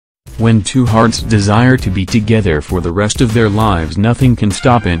When two hearts desire to be together for the rest of their lives, nothing can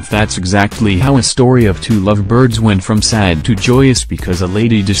stop it. That's exactly how a story of two lovebirds went from sad to joyous, because a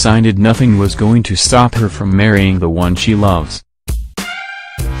lady decided nothing was going to stop her from marrying the one she loves.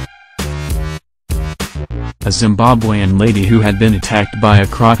 A Zimbabwean lady who had been attacked by a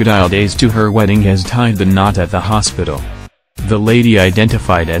crocodile days to her wedding has tied the knot at the hospital. The lady,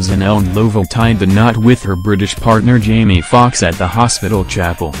 identified as an Ndlovu, tied the knot with her British partner Jamie Foxx at the hospital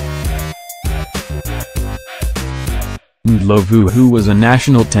chapel. Ndlovu, who was a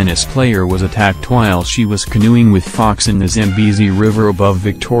national tennis player, was attacked while she was canoeing with Foxx in the Zambezi River above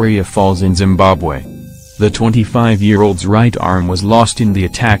Victoria Falls in Zimbabwe. The 25-year-old's right arm was lost in the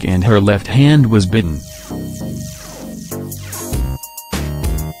attack and her left hand was bitten.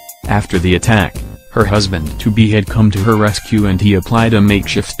 After the attack, her husband-to-be had come to her rescue and he applied a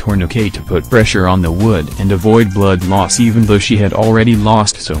makeshift tourniquet to put pressure on the wound and avoid blood loss, even though she had already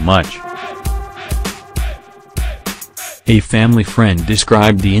lost so much. A family friend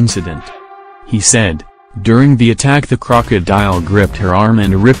described the incident. He said, "During the attack the crocodile gripped her arm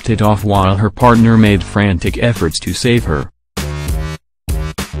and ripped it off while her partner made frantic efforts to save her.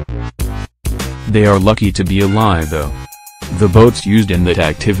 They are lucky to be alive though. The boats used in that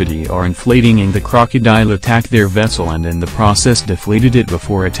activity are inflating and the crocodile attacked their vessel and in the process deflated it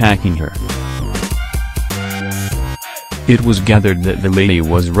before attacking her." It was gathered that the lady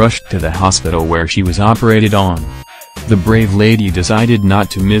was rushed to the hospital where she was operated on. The brave lady decided not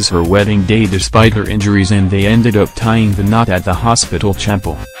to miss her wedding day despite her injuries, and they ended up tying the knot at the hospital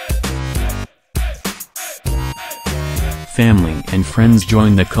chapel. Family and friends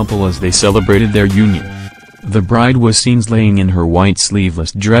joined the couple as they celebrated their union. The bride was seen laying in her white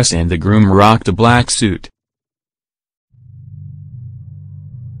sleeveless dress and the groom rocked a black suit.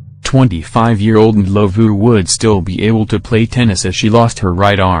 25-year-old Ndlovu would still be able to play tennis as she lost her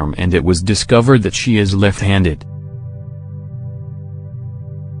right arm, and it was discovered that she is left-handed.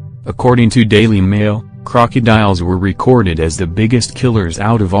 According to Daily Mail, crocodiles were recorded as the biggest killers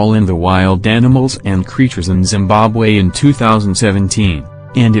out of all in the wild animals and creatures in Zimbabwe in 2017.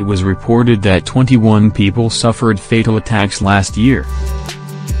 And it was reported that 21 people suffered fatal attacks last year.